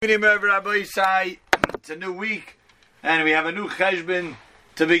It's a new week, and we have a new cheshbon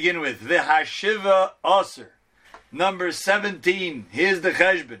to begin with. V'hashiva Aser, number 17. Here's the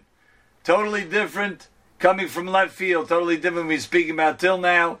cheshbon. Totally different, coming from left field. Totally different we're speaking about till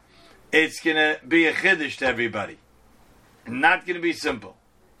now. It's going to be a chiddush to everybody. Not going to be simple.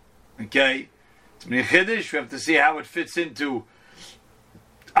 Okay? It's going to be a chiddush. We have to see how it fits into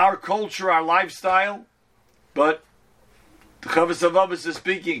our culture, our lifestyle. But the Chavos HaVavos is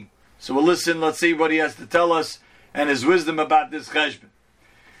speaking. So we'll listen, let's see what he has to tell us and his wisdom about this cheshbon.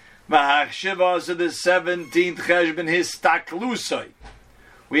 V'hachshiva, so the 17th cheshbon, his staklusai.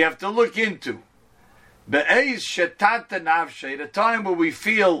 We have to look into be'ez shetat nafshay, at a time where we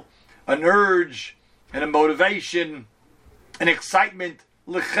feel an urge and a motivation, an excitement,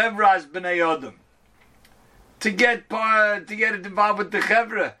 l'chevras b'nei adam, to get involved with the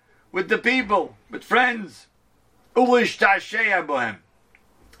chevra, with the people, with friends. And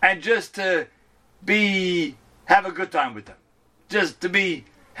just to have a good time with them, just to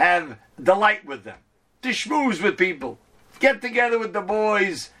have delight with them, to schmooze with people, get together with the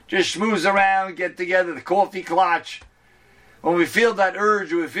boys, just schmooze around, get together, the coffee clutch. When we feel that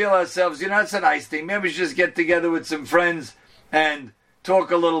urge, we feel ourselves, it's a nice thing. Maybe we just get together with some friends and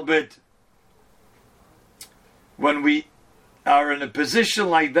talk a little bit. When we are in a position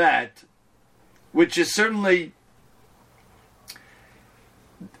like that, which is certainly,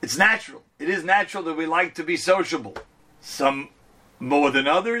 it's natural. It is natural that we like to be sociable. Some more than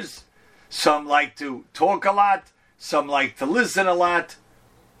others. Some like to talk a lot. Some like to listen a lot.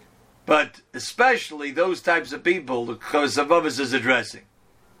 But especially those types of people the Chavos HaVavos is addressing.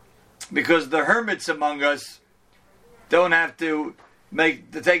 Because the hermits among us don't have to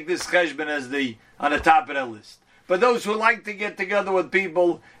take this cheshbon as on the top of the list. But those who like to get together with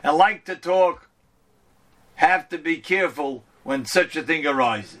people and like to talk have to be careful when such a thing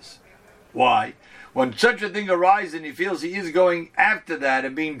arises. Why? When such a thing arises and he feels he is going after that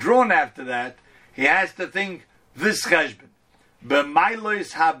and being drawn after that, he has to think this cheshbon.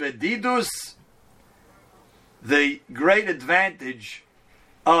 B'mailos habedidus, the great advantage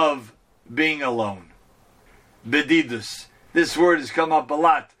of being alone. Bedidus. This word has come up a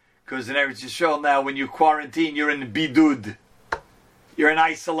lot because in Eretz Yisrael now, when you quarantine, you're in bidud. You're in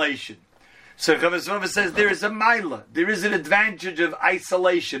isolation. So Chavos HaVavos says there is a maila, there is an advantage of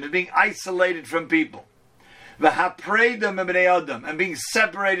isolation, of being isolated from people. V'hapreidam b'nei adam, and being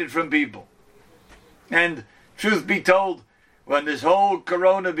separated from people. And truth be told, when this whole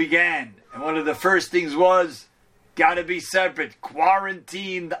corona began, and one of the first things was, gotta be separate,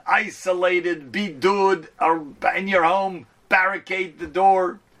 quarantined, isolated, bidud, or in your home, barricade the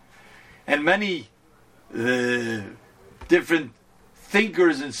door. And many different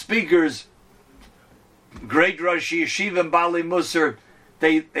thinkers and speakers, great Rashi Yeshiva and Bali Musar,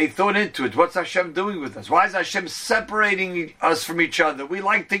 they thought into it. What's Hashem doing with us? Why is Hashem separating us from each other? We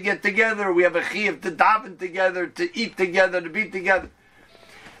like to get together. We have a chiyuv to daven together, to eat together, to be together.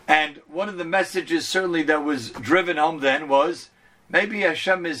 And one of the messages certainly that was driven home then was, maybe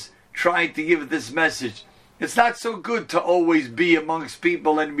Hashem is trying to give this message. It's not so good to always be amongst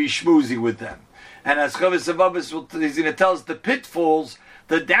people and be schmoozy with them. And as Chavos HaVavos is going to tell us the pitfalls,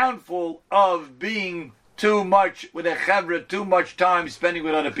 the downfall of being too much with a chevra, too much time spending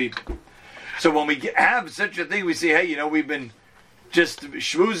with other people. So when we have such a thing, we say, hey, we've been just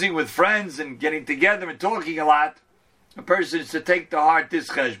schmoozing with friends and getting together and talking a lot. A person is to take to heart this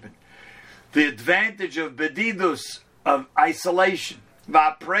cheshbon. The advantage of bedidus, of isolation.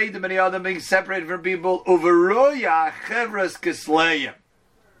 V'apreidam and the other being separated from people. Uveroya chevras kisleya.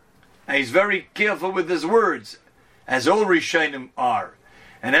 And he's very careful with his words, as all Rishonim are.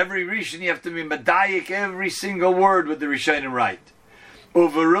 And every Rishon you have to be medayik every single word with the Rishonim right.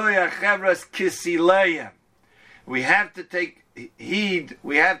 Uveroya chevras kisileya. We have to take heed,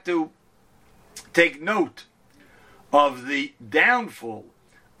 we have to take note of the downfall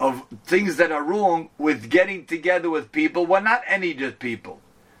of things that are wrong with getting together with people. Well, not any just people.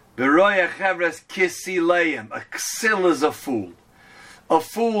 Uveroya chevras kisileya. A ksil is a fool. A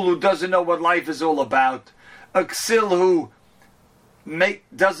fool who doesn't know what life is all about. A ksil who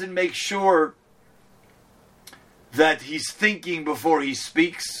doesn't make sure that he's thinking before he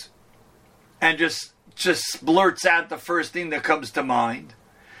speaks and just blurts out the first thing that comes to mind,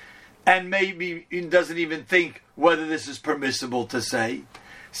 and maybe he doesn't even think whether this is permissible to say.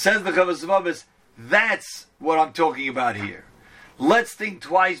 Says the Chavos HaVavos, that's what I'm talking about here. Let's think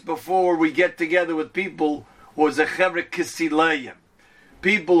twice before we get together with people who is a chevra kisilayim,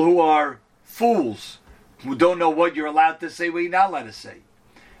 people who are fools, who don't know what you're allowed to say, what you're not allowed to say.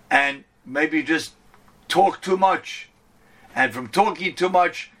 And maybe just talk too much. And from talking too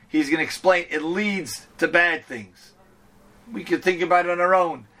much, he's going to explain it leads to bad things. We can think about it on our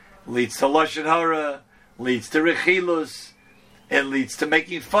own. It leads to lashon hara, leads to rechilus, it leads to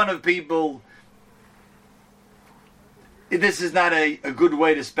making fun of people. This is not a good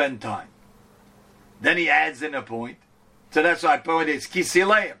way to spend time. Then he adds in a point. So that's why I pointed it's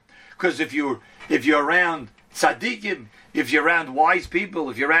kisileim. Because if you're around tzaddikim, if you're around wise people,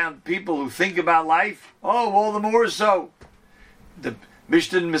 if you're around people who think about life, all the more so. The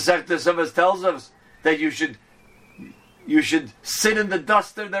Mishnah Masechtas of us tells us that you should sit in the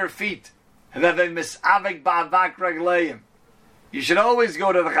dust of their feet. You should always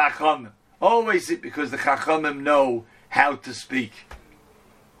go to the Chachamim. Always sit, because the Chachamim know how to speak.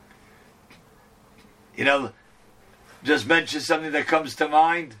 Just mention something that comes to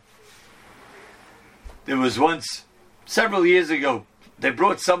mind. There was once, several years ago, they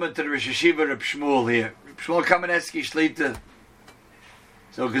brought someone to the Rosh Hashiva Reb Shmuel here. Reb Shmuel Kamenetsky Shlita.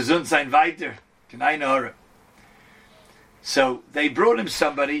 So gesund sein weiter. Keine Hora. So they brought him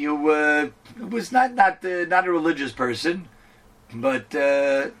somebody who was not a religious person, but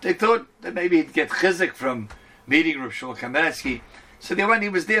they thought that maybe he'd get chizik from meeting Reb Shmuel Kamenetsky. So they went. He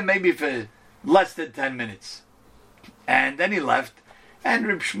was there maybe for less than 10 minutes. And then he left. And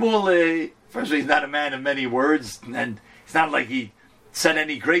Reb Shmuel, first of all, he's not a man of many words, and it's not like he said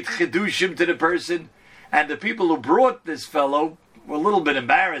any great chidushim to the person. And the people who brought this fellow were a little bit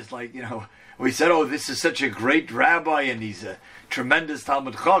embarrassed, we said, this is such a great rabbi, and he's a tremendous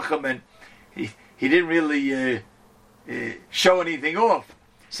Talmud Chacham, and he didn't really show anything off.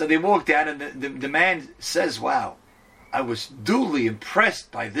 So they walked out, and the man says, wow, I was duly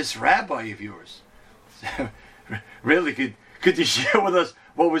impressed by this rabbi of yours. Really, could you share with us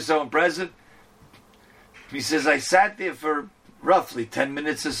what was so impressive? He says, I sat there for roughly 10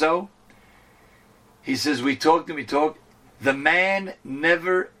 minutes or so. He says, we talked. The man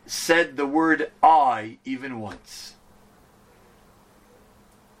never said the word I even once.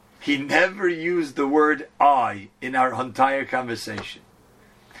 He never used the word I in our entire conversation.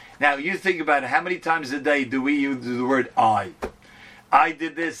 Now, you think about it, how many times a day do we use the word I? I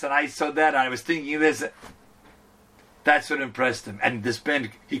did this, and I saw that, and I was thinking this. That's what impressed him. And this man,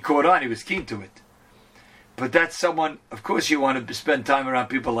 he caught on, he was keen to it. But that's someone, of course you want to spend time around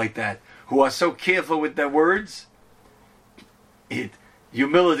people like that, who are so careful with their words.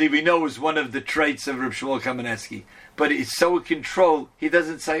 Humility, we know, is one of the traits of Reb Shmuel Kamenetsky. But it's so in control, he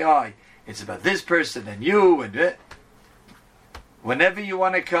doesn't say I. It's about this person and you and whenever you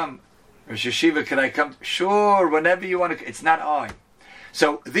want to come. Rosh Hashiva, can I come? Sure, whenever you want to. It's not I.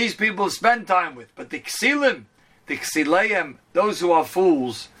 So these people spend time with. But the ksilim, the ksileim, those who are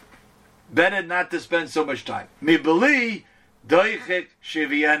fools, better not to spend so much time. Mibali doichik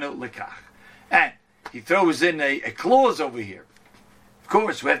shivienu lekach. And he throws in a clause over here. Of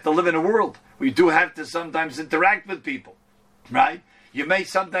course, we have to live in a world. We do have to sometimes interact with people, right? You may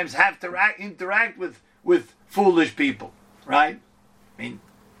sometimes have to interact with foolish people, right? I mean,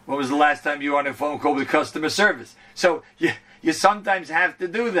 when was the last time you were on a phone call with customer service? So you sometimes have to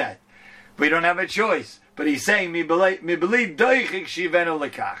do that. We don't have a choice. But he's saying,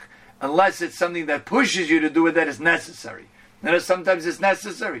 unless it's something that pushes you to do it that is necessary. Now, sometimes it's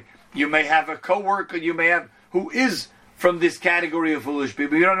necessary. You may have a coworker, who is from this category of foolish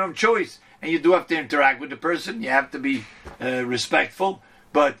people. You don't have a choice. And you do have to interact with the person. You have to be respectful.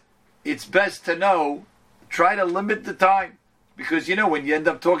 But it's best to know, try to limit the time. Because, when you end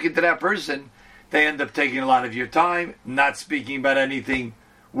up talking to that person, they end up taking a lot of your time, not speaking about anything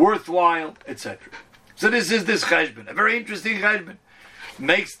worthwhile, etc. So this is this cheshbon, a very interesting cheshbon.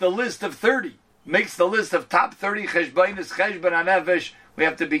 Makes the list of 30. Makes the list of top 30 cheshbonis, cheshbon hanefesh. We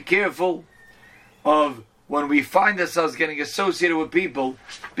have to be careful of when we find ourselves getting associated with people.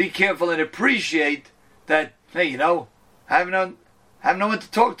 Be careful and appreciate that, hey, I have no one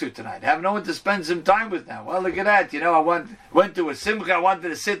to talk to tonight. I have no one to spend some time with now. Well, look at that. I went to a simcha. I wanted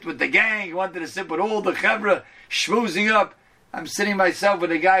to sit with the gang. I wanted to sit with all the chevra, schmoozing up. I'm sitting myself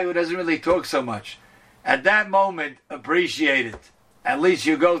with a guy who doesn't really talk so much. At that moment, appreciate it. At least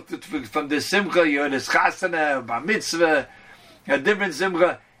you go from the simcha, you're in a chasana, bar mitzvah, a different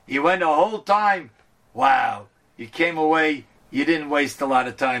simcha. You went a whole time. Wow. You came away. You didn't waste a lot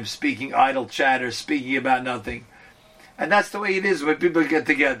of time speaking idle chatter, speaking about nothing. And that's the way it is when people get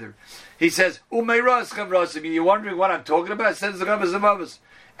together. He says, you're wondering what I'm talking about? Says the Rebbe Zevavos.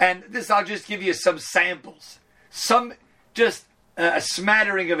 And this, I'll just give you some samples. Just a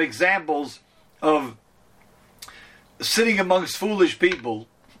smattering of examples of sitting amongst foolish people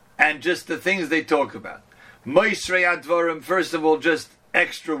and just the things they talk about. Moisrei advarim, first of all, just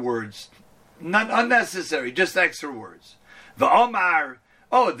extra words. Not unnecessary, just extra words. V'omar,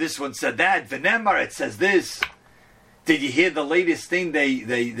 oh, this one said that. V'nemar, it says this. Did you hear the latest thing the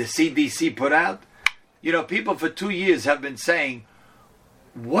CDC put out? You know, people for 2 years have been saying,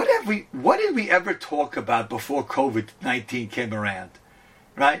 what did we ever talk about before COVID-19 came around?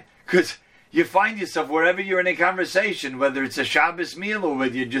 Right? Because you find yourself wherever you're in a conversation, whether it's a Shabbos meal or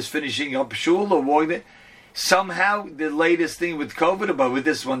whether you're just finishing up shul or walking, somehow the latest thing with COVID, about what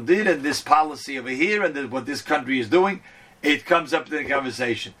this one did and this policy over here and what this country is doing, it comes up in the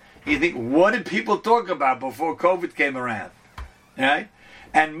conversation. You think, what did people talk about before COVID came around? Right?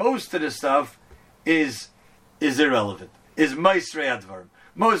 And most of the stuff is irrelevant. Is Meisrei Advarim.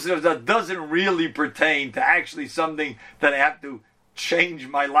 Most of that doesn't really pertain to actually something that I have to change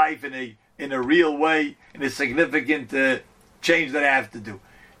my life in a real way, in a significant change that I have to do.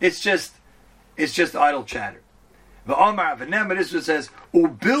 It's just idle chatter. V'omar v'nemer, this one says,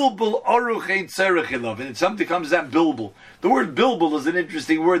 u'bilbul aruch ein tzerich ilav, and something comes out bilbul. The word bilbul is an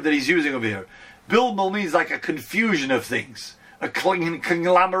interesting word that he's using over here. Bilbul means like a confusion of things, a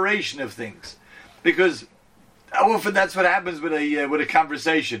conglomeration of things, because often that's what happens with a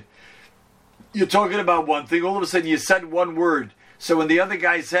conversation. You're talking about one thing, all of a sudden you said one word. So when the other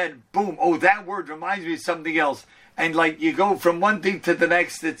guy said, boom, oh, that word reminds me of something else. And like you go from one thing to the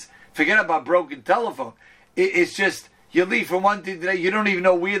next, forget about broken telephone. It's just, you leave from one thing to the next, you don't even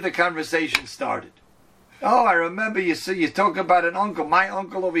know where the conversation started. Oh, I remember you talk about an uncle, my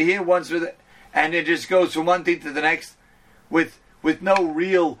uncle over here once with it, and it just goes from one thing to the next with no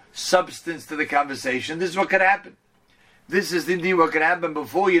real substance to the conversation. This is what could happen. This is indeed what could happen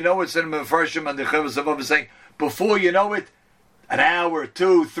before you know it. And the Chovos HaLevavos is saying, before you know it, an hour,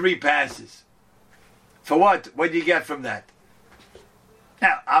 2, 3 passes. For what? What do you get from that?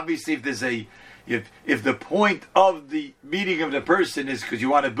 Now, obviously, if the point of the meeting of the person is because you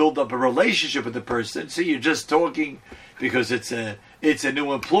want to build up a relationship with the person, so you're just talking because it's a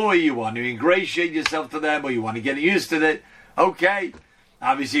new employee, you want to ingratiate yourself to them, or you want to get used to it. Okay,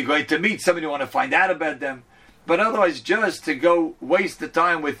 obviously you're going to meet somebody, you want to find out about them, but otherwise, just to go waste the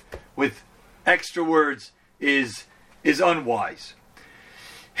time with extra words is unwise.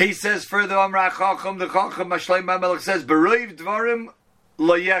 He says further, Amra Chacham, the Chacham Mashlei Mamelech says, Bereiv Dvarim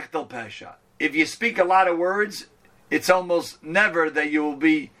lo yechtel pesha. If you speak a lot of words, it's almost never that you will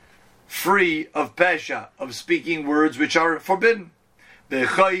be free of pesha, of speaking words which are forbidden.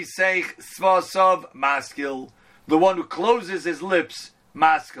 V'choiseich svasav maskil. The one who closes his lips,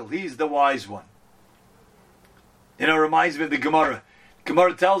 maskil. He's the wise one. You know, it reminds me of the Gemara.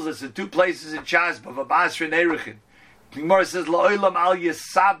 Gemara tells us in 2 places in Shas, Bava Basra and Erechin. The Gemara says, La'olam al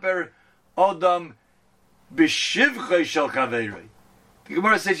yisaber odam b'shivchei shel chaverei. The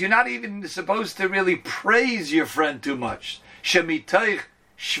Gemara says you're not even supposed to really praise your friend too much. Shemiteich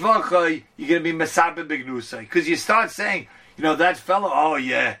shvachai, you're going to be mesaber b'gnusai. Because you start saying, you know, that fellow, oh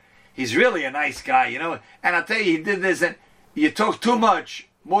yeah, he's really a nice guy, you know. And I'll tell you, he did this, and you talk too much,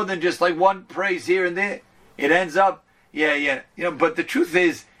 more than just like one praise here and there. It ends up, yeah, you know, but the truth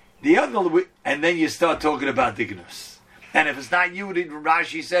is, the other, and then you start talking about the gnus. And if it's not you,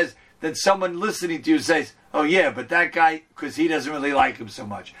 Rashi says, then someone listening to you says, oh yeah, but that guy, because he doesn't really like him so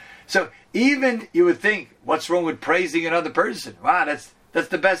much. So even you would think, what's wrong with praising another person? Wow, that's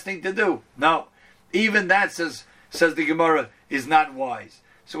the best thing to do. No, even that, says the Gemara, is not wise.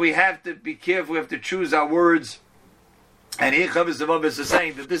 So we have to be careful, we have to choose our words. And here Chovos HaLevavos is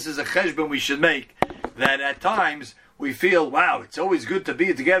saying that this is a cheshbon we should make, that at times we feel, wow, it's always good to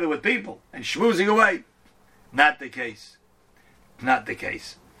be together with people and schmoozing away. Not the case. Not the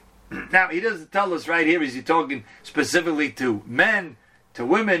case. Now, he doesn't tell us right here, is he talking specifically to men, to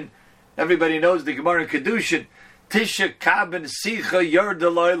women? Everybody knows the Gemara in Kedushin, Tisha Kaben Sicha Yer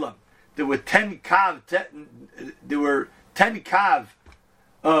Deloilam. There were 10 kav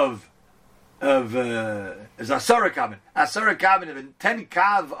of Asara Kaben. Asara Kaben, 10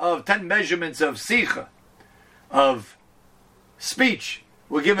 kav of 10 measurements of Sicha, of speech,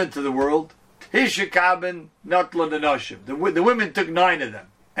 were given to the world. Tisha Kaben Notla Nenoshim. The women took 9 of them,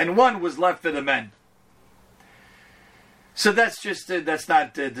 and 1 was left for the men. So that's just that's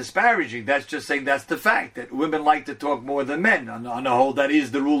not disparaging. That's just saying that's the fact that women like to talk more than men. On the whole, that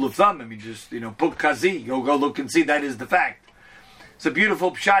is the rule of thumb. I mean, just put kazi, go look and see. That is the fact. It's a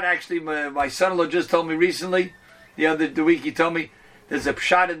beautiful pshat. Actually, my son-in-law just told me recently. The week he told me there's a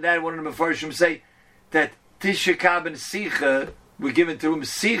pshat in that. One of the Mefarshim say that Tisha Kab and Sicha were given to him.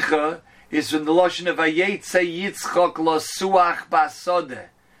 Sicha is from the lashon of Vayetze Yitzchak lo suach basodeh.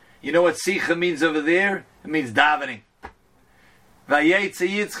 You know what Sicha means over there? It means davening. Vayetze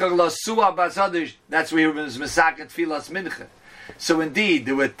Yitzchak lo suach basodeh. That's where he was mesaket filas mincha. So indeed,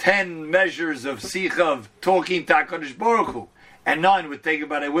 there were 10 measures of sicha of talking to HaKadosh Baruch Hu, and 9 were taken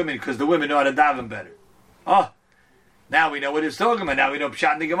by the women because the women know how to daven better. Oh, now we know what he's talking about. Now we know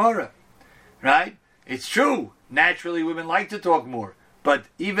Pshat in the Gemara. Right? It's true. Naturally, women like to talk more. But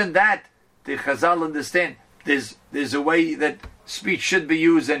even that, the Chazal understand, there's a way that speech should be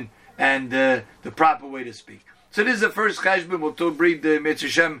used and the proper way to speak. So this is the first cheshbon. We'll read the Mitzvah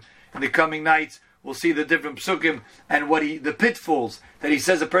Shem in the coming nights. We'll see the different psukim and the pitfalls that he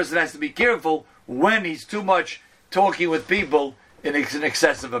says a person has to be careful when he's too much talking with people in an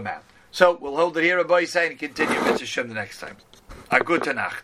excessive amount. So we'll hold it here, Rabbi Say, and continue Mitzvah Shem the next time. A good Nacht.